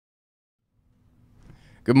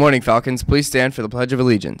Good morning, Falcons. Please stand for the Pledge of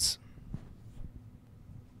Allegiance.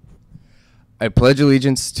 I pledge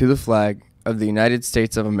allegiance to the flag of the United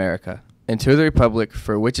States of America and to the republic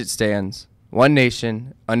for which it stands, one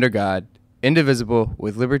nation, under God, indivisible,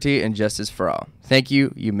 with liberty and justice for all. Thank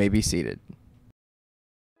you. You may be seated.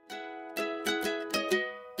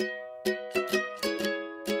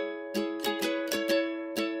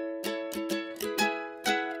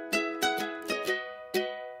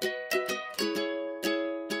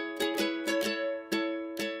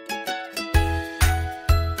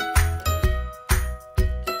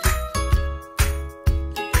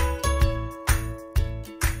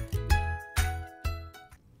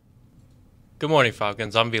 Good morning,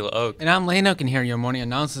 Falcons. I'm Vila Oak. And I'm Lane Oak, and here are your morning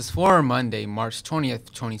announcements for Monday, March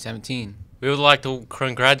 20th, 2017. We would like to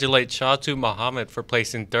congratulate Shatu Muhammad for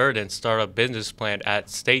placing third in Startup Business Plan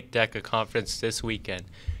at State DECA Conference this weekend.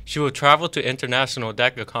 She will travel to International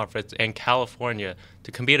DECA Conference in California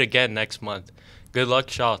to compete again next month. Good luck,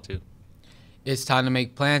 Shatu. It's time to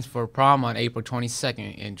make plans for prom on April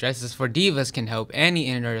 22nd, and Dresses for Divas can help any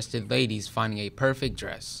interested ladies finding a perfect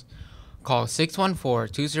dress. Call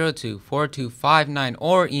 614-202-4259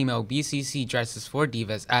 or email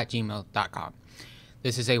bccdressesfordivas@gmail.com.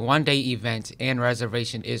 This is a one-day event and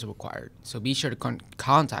reservation is required, so be sure to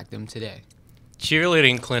contact them today.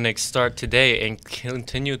 Cheerleading clinics start today and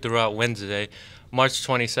continue throughout Wednesday, March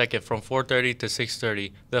 22nd from 4:30 to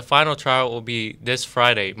 6:30. The final tryout will be this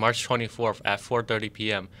Friday, March 24th at 4:30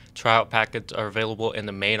 p.m. Tryout packets are available in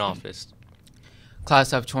the main office.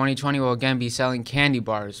 Class of 2020 will again be selling candy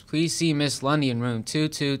bars. Please see Miss Lundy in room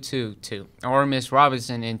 2222 or Miss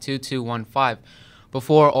Robinson in 2215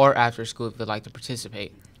 before or after school if they'd like to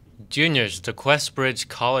participate. Juniors, the Questbridge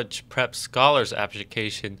College Prep Scholars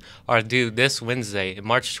application are due this Wednesday,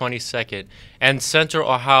 March 22nd, and Central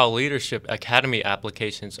Ohio Leadership Academy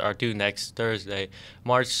applications are due next Thursday,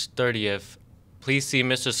 March 30th. Please see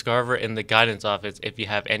Mr. Scarver in the guidance office if you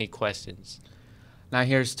have any questions. Now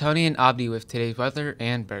here's Tony and Abdi with today's weather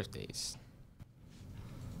and birthdays.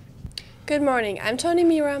 Good morning, I'm Tony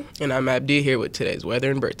Mira. And I'm Abdi here with today's weather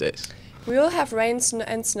and birthdays. We will have rain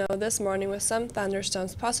and snow this morning with some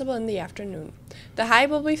thunderstorms possible in the afternoon. The high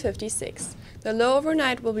will be 56. The low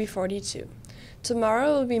overnight will be 42.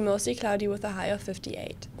 Tomorrow will be mostly cloudy with a high of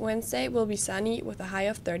 58. Wednesday will be sunny with a high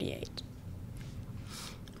of 38.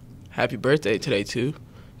 Happy birthday today to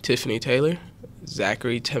Tiffany Taylor,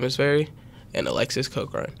 Zachary Temesbury, and Alexis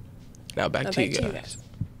Cochran. Now back to you guys.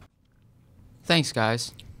 Thanks,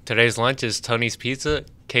 guys. Today's lunch is Tony's Pizza,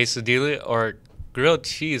 quesadilla, or grilled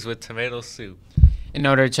cheese with tomato soup. In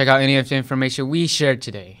order to check out any of the information we shared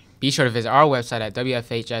today, be sure to visit our website at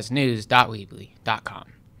wfhsnews.weebly.com.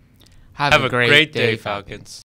 Have a great day, Falcons.